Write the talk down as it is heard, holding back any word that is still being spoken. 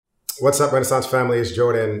What's up, Renaissance family? It's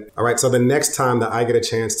Jordan. All right, so the next time that I get a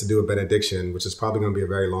chance to do a benediction, which is probably going to be a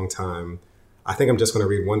very long time, I think I'm just going to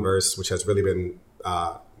read one verse, which has really been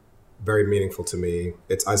very meaningful to me.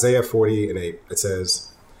 It's Isaiah 40:8. It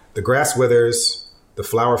says, "The grass withers, the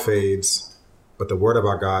flower fades, but the word of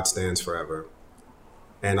our God stands forever."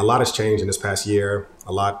 And a lot has changed in this past year.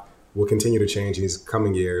 A lot will continue to change in these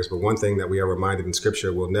coming years. But one thing that we are reminded in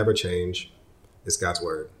Scripture will never change is God's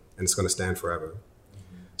word, and it's going to stand forever.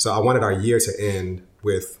 So I wanted our year to end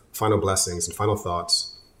with final blessings and final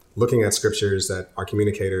thoughts, looking at scriptures that our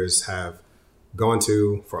communicators have gone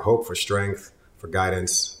to for hope, for strength, for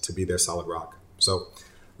guidance, to be their solid rock. So,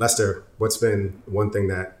 Lester, what's been one thing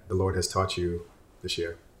that the Lord has taught you this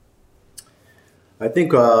year? I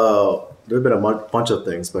think there have been a bunch of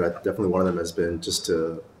things, but definitely one of them has been just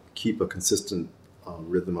to keep a consistent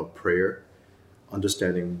rhythm of prayer,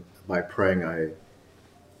 understanding by praying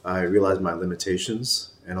I realize my limitations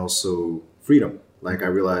and also freedom. Like I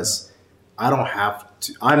realize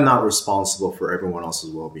I'm not responsible for everyone else's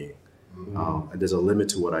well-being. And there's a limit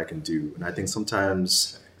to what I can do. And I think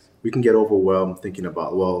sometimes we can get overwhelmed thinking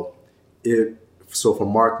about, so from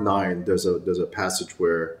Mark 9, there's a passage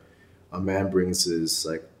where a man brings his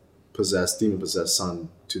demon-possessed son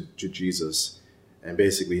to Jesus. And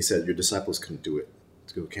basically he said, your disciples couldn't do it.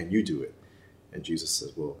 So can you do it? And Jesus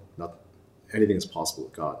says, well, not anything is possible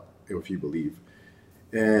with God if you believe.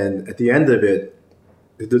 And at the end of it,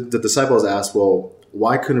 the disciples asked, well,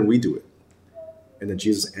 why couldn't we do it? And then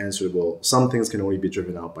Jesus answered, well, some things can only be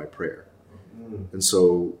driven out by prayer. And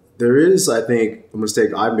so there is, I think, a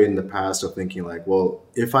mistake I've made in the past of thinking like, well,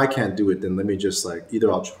 if I can't do it, then let me just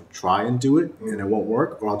either I'll try and do it and it won't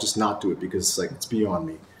work, or I'll just not do it because it's beyond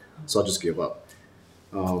me. So I'll just give up.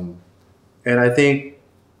 And I think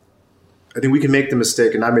we can make the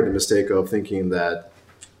mistake, and I made the mistake of thinking that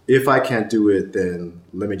if I can't do it, then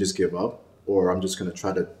let me just give up, or I'm just going to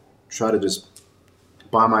try to just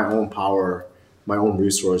by my own power, my own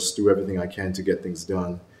resource, do everything I can to get things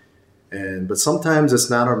done. But sometimes it's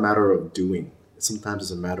not a matter of doing. Sometimes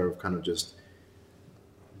it's a matter of kind of just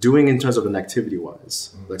doing in terms of an activity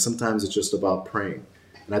wise. Like sometimes it's just about praying.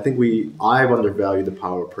 And I think I've undervalued the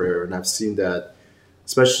power of prayer, and I've seen that,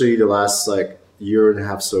 especially the last year and a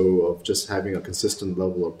half so of just having a consistent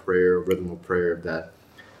level of prayer, rhythm of prayer, that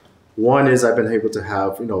one is I've been able to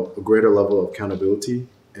have, a greater level of accountability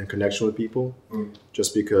and connection with people,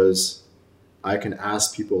 just because I can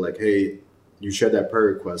ask people hey, you shared that prayer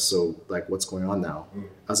request, so what's going on now?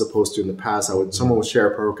 As opposed to in the past, someone would share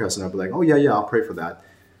a prayer request and I'd be like, oh yeah, I'll pray for that.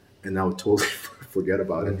 And I would totally forget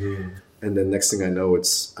about it. And then next thing I know,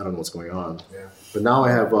 I don't know what's going on. Yeah. But now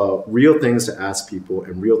I have real things to ask people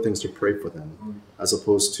and real things to pray for them, as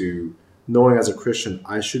opposed to knowing as a Christian,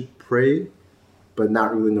 I should pray, but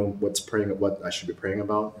not really know what I should be praying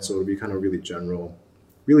about. Yeah. So it'll be kind of really general,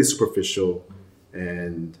 really superficial.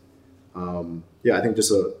 And I think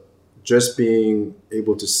just being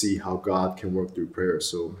able to see how God can work through prayer.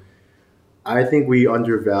 So I think we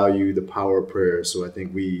undervalue the power of prayer. So I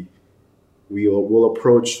think we'll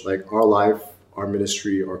approach our life, our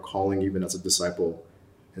ministry, our calling, even as a disciple,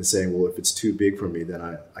 and saying, well, if it's too big for me, then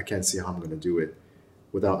I can't see how I'm going to do it,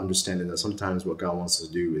 without understanding that sometimes what God wants us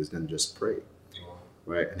to do is then just pray,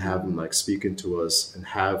 right? And have him speak into us and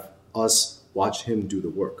have us watch him do the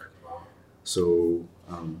work. So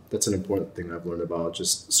that's an important thing I've learned about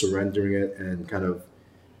just surrendering it and kind of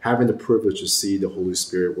having the privilege to see the Holy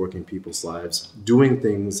Spirit working people's lives, doing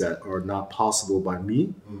things that are not possible by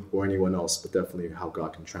me or anyone else, but definitely how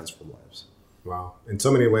God can transform lives. Wow. In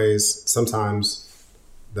so many ways, sometimes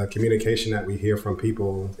the communication that we hear from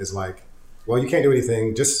people is well, you can't do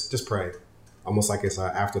anything, just pray. Almost like it's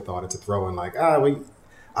an afterthought, it's a throw-in, I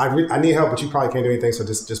need help, but you probably can't do anything, so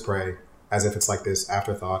just pray. As if it's this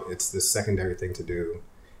afterthought, it's this secondary thing to do.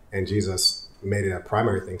 And Jesus made it a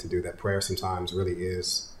primary thing to do, that prayer sometimes really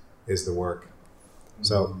is the work.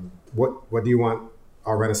 So what do you want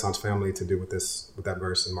our Renaissance family to do with that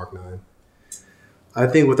verse in Mark 9? I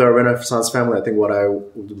think with our Renaissance family, I think what I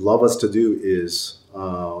would love us to do is,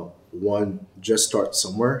 one, just start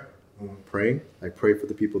somewhere praying, pray for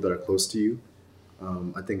the people that are close to you.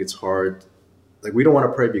 I think it's hard. We don't want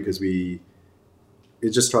to pray because it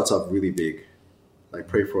just starts off really big,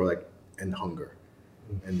 pray for and hunger.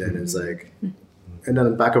 And then it's and then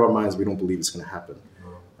in the back of our minds, we don't believe it's going to happen.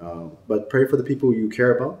 But pray for the people you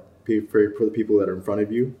care about. Pray for the people that are in front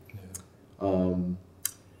of you. And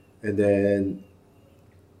then,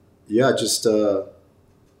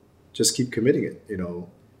 just keep committing it.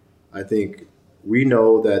 I think we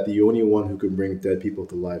know that the only one who can bring dead people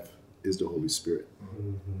to life is the Holy Spirit.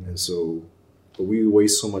 And so but we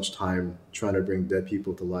waste so much time trying to bring dead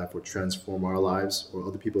people to life or transform our lives or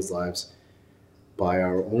other people's lives by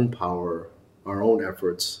our own power, our own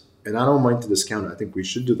efforts. And I don't mind to discount it. I think we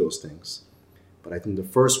should do those things. But I think the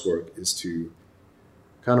first work is to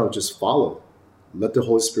kind of just follow. Let the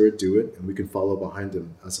Holy Spirit do it, and we can follow behind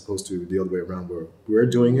him, as opposed to the other way around where we're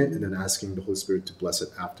doing it and then asking the Holy Spirit to bless it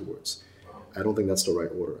afterwards. I don't think that's the right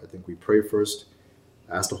order. I think we pray first,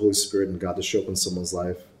 ask the Holy Spirit and God to show up in someone's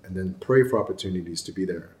life, and then pray for opportunities to be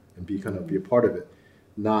there and be a part of it,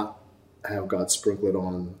 not have God sprinkle it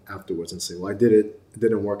on afterwards and say, well, I did it. It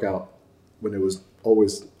didn't work out, when it was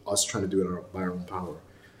always us trying to do it by our own power.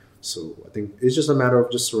 So I think it's just a matter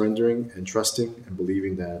of just surrendering and trusting and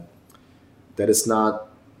believing that it's not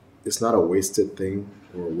a wasted thing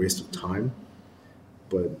or a waste of time.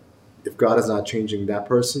 But if God is not changing that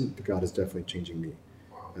person, God is definitely changing me,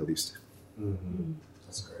 at least. Mm-hmm.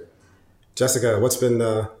 That's great. Jessica, what's been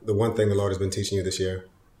the one thing the Lord has been teaching you this year?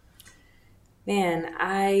 Man,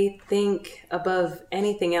 I think above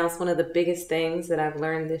anything else, one of the biggest things that I've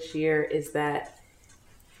learned this year is that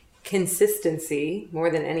consistency, more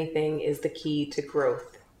than anything, is the key to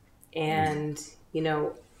growth. And,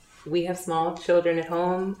 we have small children at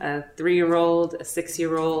home, a 3-year-old, a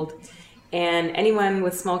 6-year-old, and anyone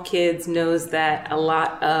with small kids knows that a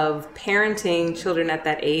lot of parenting children at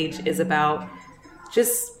that age is about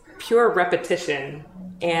just pure repetition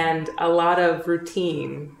and a lot of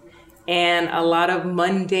routine and a lot of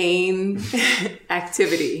mundane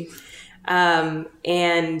activity.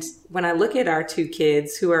 And when I look at our 2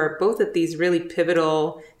 kids, who are both at these really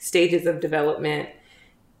pivotal stages of development,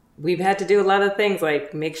 we've had to do a lot of things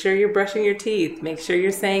like make sure you're brushing your teeth, make sure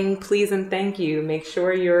you're saying please and thank you, make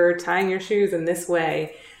sure you're tying your shoes in this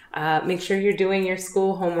way, make sure you're doing your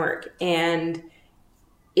school homework. And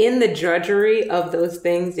in the drudgery of those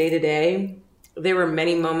things day to day, there were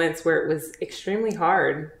many moments where it was extremely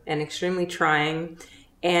hard and extremely trying.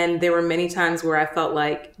 And there were many times where I felt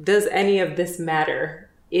like, does any of this matter?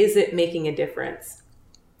 Is it making a difference?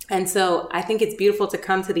 And so I think it's beautiful to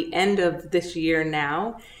come to the end of this year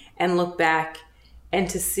now and look back and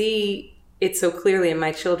to see it so clearly in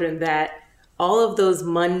my children that all of those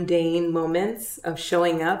mundane moments of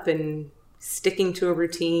showing up and sticking to a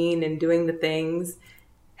routine and doing the things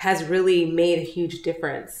has really made a huge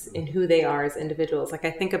difference in who they are as individuals. Like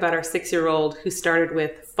I think about our 6-year-old who started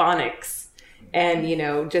with phonics and,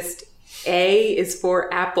 just A is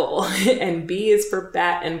for apple and B is for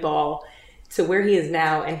bat and ball, to where he is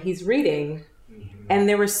now and he's reading. And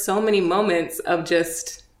there were so many moments of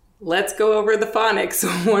just, let's go over the phonics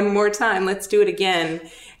one more time. Let's do it again.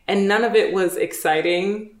 And none of it was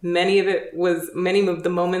exciting. Many of the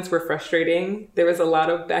moments were frustrating. There was a lot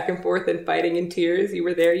of back and forth and fighting and tears. You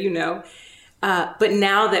were there, But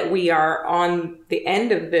now that we are on the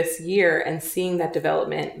end of this year and seeing that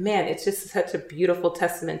development, man, it's just such a beautiful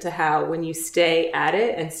testament to how when you stay at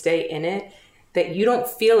it and stay in it, that you don't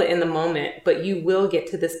feel it in the moment, but you will get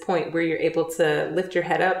to this point where you're able to lift your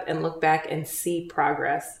head up and look back and see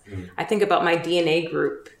progress. Mm. I think about my DNA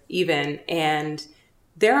group even, and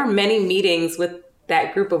there are many meetings with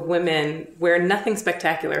that group of women where nothing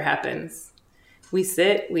spectacular happens. We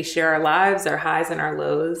sit, we share our lives, our highs and our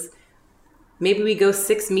lows. Maybe we go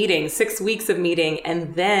 6 weeks of meeting,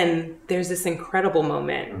 and then there's this incredible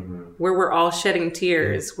moment where we're all shedding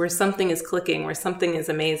tears, where something is clicking, where something is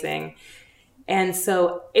amazing. And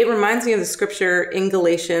so it reminds me of the scripture in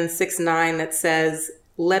Galatians 6:9 that says,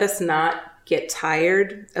 let us not get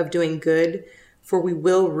tired of doing good, for we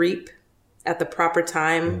will reap at the proper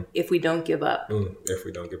time if we don't give up. If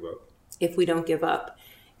we don't give up. If we don't give up.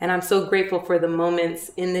 And I'm so grateful for the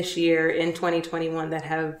moments in this year, in 2021, that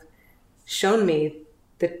have shown me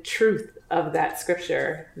the truth of that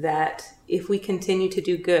scripture, that if we continue to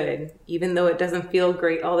do good, even though it doesn't feel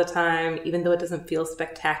great all the time, even though it doesn't feel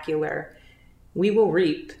spectacular, we will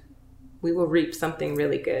reap something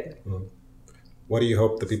really good. What do you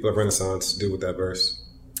hope the people of Renaissance do with that verse?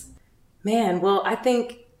 Man, well, I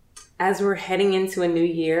think as we're heading into a new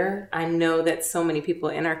year, I know that so many people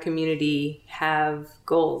in our community have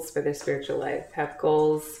goals for their spiritual life, have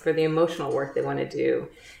goals for the emotional work they want to do,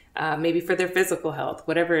 maybe for their physical health,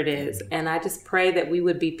 whatever it is. And I just pray that we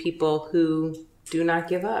would be people who do not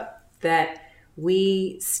give up, that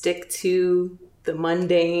we stick to the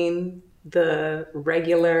mundane, the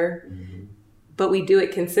regular, but we do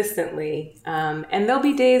it consistently. And there'll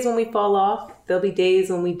be days when we fall off. There'll be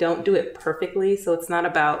days when we don't do it perfectly. So it's not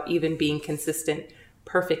about even being consistent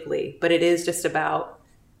perfectly, but it is just about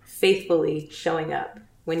faithfully showing up.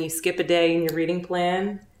 When you skip a day in your reading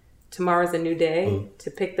plan, tomorrow's a new day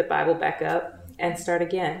to pick the Bible back up and start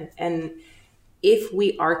again. And if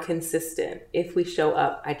we are consistent, if we show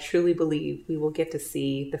up, I truly believe we will get to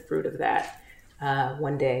see the fruit of that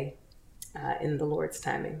one day in the Lord's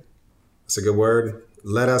timing. That's a good word.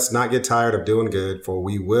 Let us not get tired of doing good, for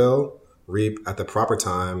we will reap at the proper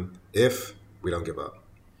time if we don't give up.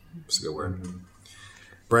 That's a good word. Mm-hmm.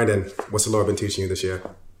 Brandon, what's the Lord been teaching you this year?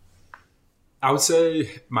 I would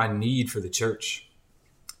say my need for the church.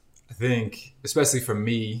 I think, especially for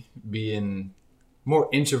me, being more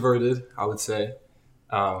introverted, I would say,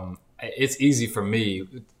 it's easy for me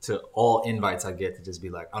to all invites I get to just be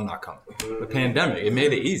like, I'm not coming. The pandemic, it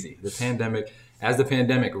made it easy. As the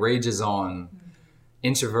pandemic rages on,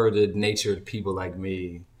 introverted natured people like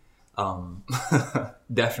me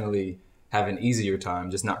definitely have an easier time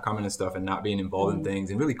just not coming and stuff and not being involved in things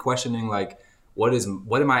and really questioning like, what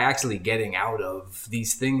am I actually getting out of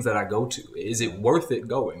these things that I go to? Is it worth it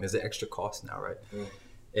going? There's an extra cost now, right?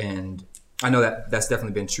 And I know that that's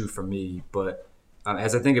definitely been true for me, but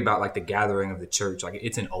as I think about like the gathering of the church, like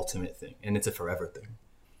it's an ultimate thing and it's a forever thing.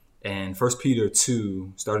 And 1 Peter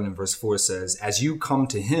 2, starting in verse 4 says, as you come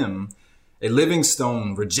to him, a living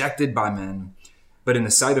stone rejected by men, but in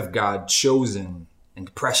the sight of God, chosen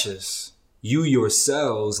and precious, you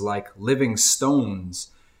yourselves like living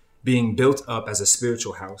stones being built up as a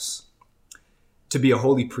spiritual house, to be a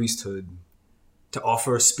holy priesthood, to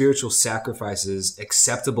offer spiritual sacrifices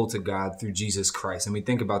acceptable to God through Jesus Christ. And we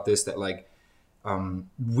think about this, that like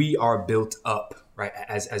we are built up, right?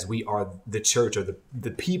 As we are the church or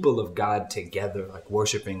the people of God together, like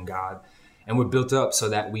worshiping God. And we're built up so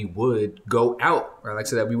that we would go out, right? Like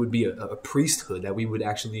so that we would be a priesthood, that we would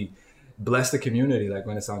actually bless the community like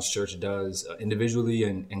Renaissance Church does individually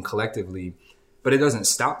and collectively. But it doesn't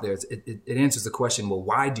stop there. It answers the question, well,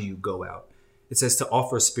 why do you go out? It says to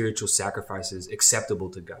offer spiritual sacrifices acceptable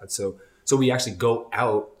to God. So we actually go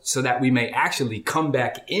out so that we may actually come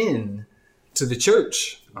back in to the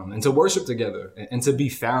church and to worship together and to be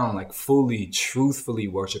found like fully, truthfully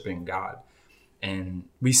worshiping God. And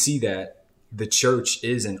we see that the church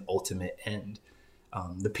is an ultimate end.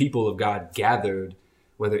 The people of God gathered,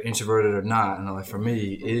 whether introverted or not, and like for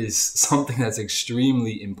me, is something that's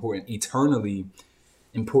extremely important, eternally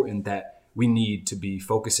important, that we need to be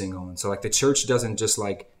focusing on. So like the church doesn't just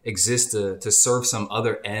like exist to serve some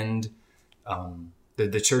other end.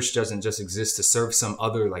 The church doesn't just exist to serve some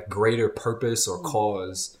other like greater purpose or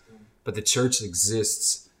cause, but the church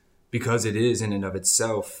exists because it is in and of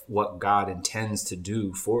itself what God intends to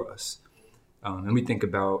do for us. And we think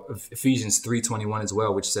about Ephesians 3:21 as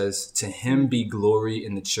well, which says, to him be glory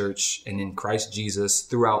in the church and in Christ Jesus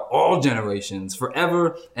throughout all generations,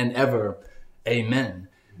 forever and ever. Amen.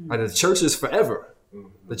 Right, the church is forever.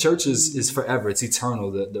 The church is forever. It's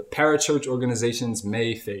eternal. The parachurch organizations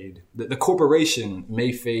may fade. The corporation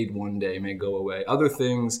may fade one day, may go away. Other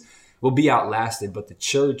things will be outlasted, but the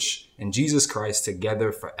church and Jesus Christ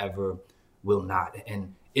together forever will not.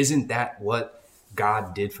 And isn't that what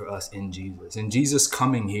God did for us in Jesus? And Jesus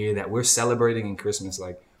coming here that we're celebrating in Christmas,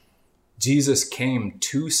 like Jesus came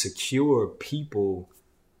to secure people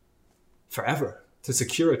forever, to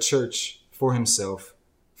secure a church for himself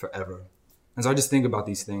forever. And so I just think about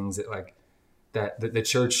these things that like that the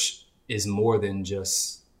church is more than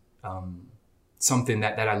just something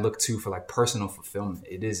that I look to for like personal fulfillment.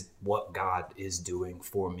 It is what God is doing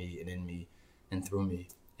for me and in me and through me.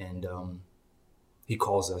 And he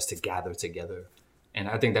calls us to gather together. And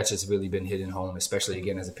I think that's just really been hitting home, especially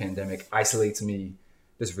again as a pandemic isolates me,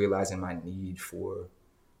 just realizing my need for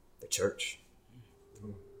the church.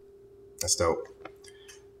 That's dope.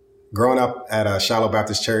 Growing up at a Shiloh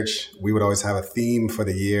Baptist Church, we would always have a theme for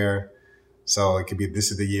the year. So it could be, this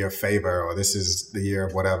is the year of favor, or this is the year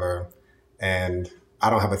of whatever. And I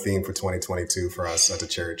don't have a theme for 2022 for us at the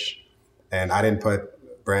church. And I didn't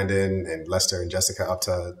put Brandon and Lester and Jessica up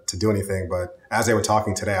to do anything. But as they were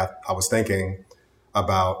talking today, I was thinking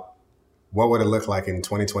about what would it look like in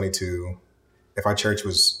 2022 if our church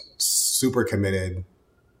was super committed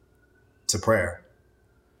to prayer.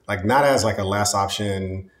 Like not as like a last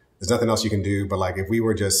option, there's nothing else you can do, but like if we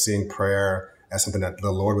were just seeing prayer as something that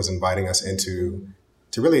the Lord was inviting us into,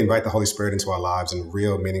 to really invite the Holy Spirit into our lives in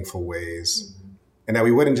real meaningful ways. And that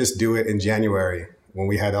we wouldn't just do it in January when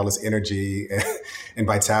we had all this energy and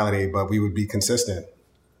vitality, but we would be consistent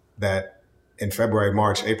that in February,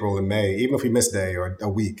 March, April, and May, even if we missed a day or a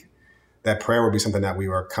week, that prayer would be something that we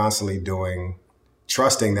were constantly doing,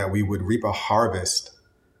 trusting that we would reap a harvest.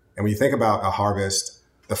 And when you think about a harvest,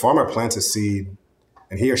 the farmer plants a seed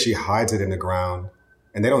and he or she hides it in the ground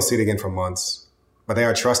and they don't see it again for months, but they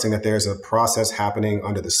are trusting that there's a process happening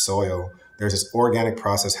under the soil. There's this organic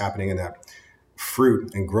process happening and that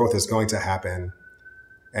fruit and growth is going to happen.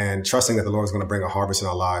 and trusting that the Lord is going to bring a harvest in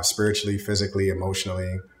our lives, spiritually, physically,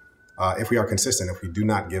 emotionally, if we are consistent, if we do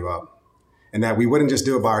not give up. And that we wouldn't just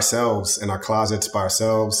do it by ourselves, in our closets, by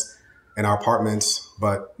ourselves, in our apartments,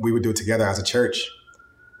 but we would do it together as a church.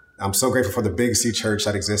 I'm so grateful for the Big C church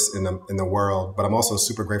that exists in the world, but I'm also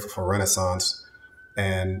super grateful for Renaissance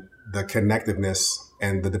and the connectiveness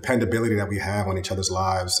and the dependability that we have on each other's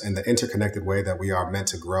lives and the interconnected way that we are meant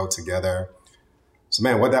to grow together. So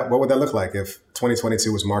man, what would that look like if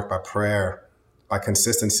 2022 was marked by prayer, by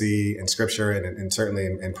consistency in scripture and certainly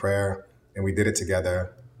in prayer, and we did it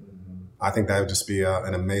together? I think that would just be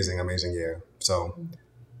an amazing, amazing year. So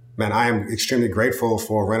man, I am extremely grateful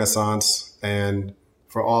for Renaissance and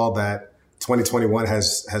for all that 2021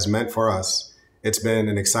 has meant for us. It's been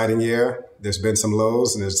an exciting year. There's been some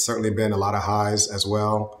lows, and there's certainly been a lot of highs as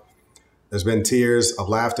well. There's been tears of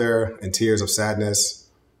laughter and tears of sadness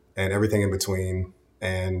and everything in between.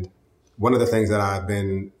 And one of the things that I've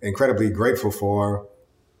been incredibly grateful for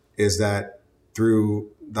is that through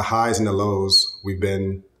the highs and the lows, we've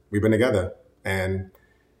been together, and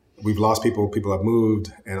we've lost people have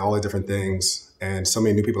moved and all the different things. And so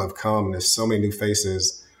many new people have come. There's so many new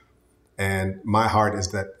faces. And my heart is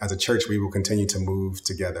that as a church, we will continue to move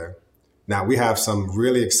together. Now, we have some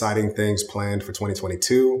really exciting things planned for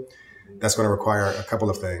 2022. That's going to require a couple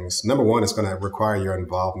of things. Number one, it's going to require your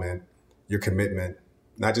involvement, your commitment,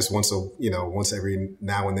 not just once every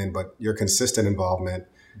now and then, but your consistent involvement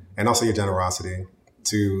and also your generosity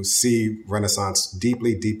to see Renaissance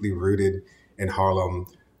deeply, deeply rooted in Harlem,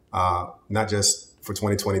 not just for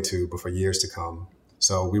 2022, but for years to come.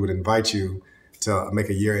 So we would invite you to make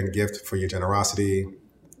a year-end gift for your generosity,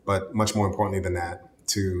 but much more importantly than that,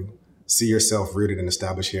 to see yourself rooted and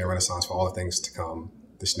established here in Renaissance for all the things to come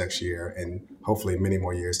this next year and hopefully many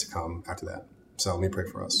more years to come after that. So let me pray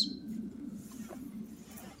for us.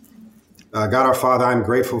 God our Father, I'm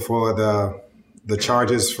grateful for the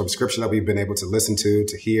charges from scripture that we've been able to listen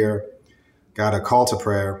to hear. God, a call to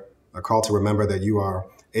prayer, a call to remember that you are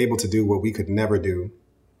able to do what we could never do.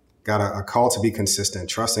 God, a call to be consistent,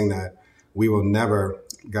 trusting that we will never,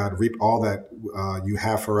 God, reap all that you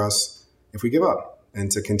have for us if we give up, and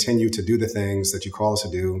to continue to do the things that you call us to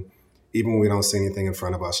do, even when we don't see anything in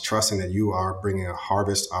front of us, trusting that you are bringing a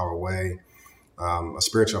harvest our way, a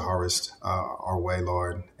spiritual harvest our way,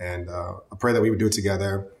 Lord. And I pray that we would do it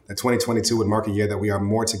together, that 2022 would mark a year that we are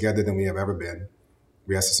more together than we have ever been.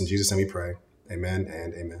 We ask this in Jesus' name we pray. Amen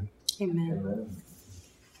and amen. Amen. Amen.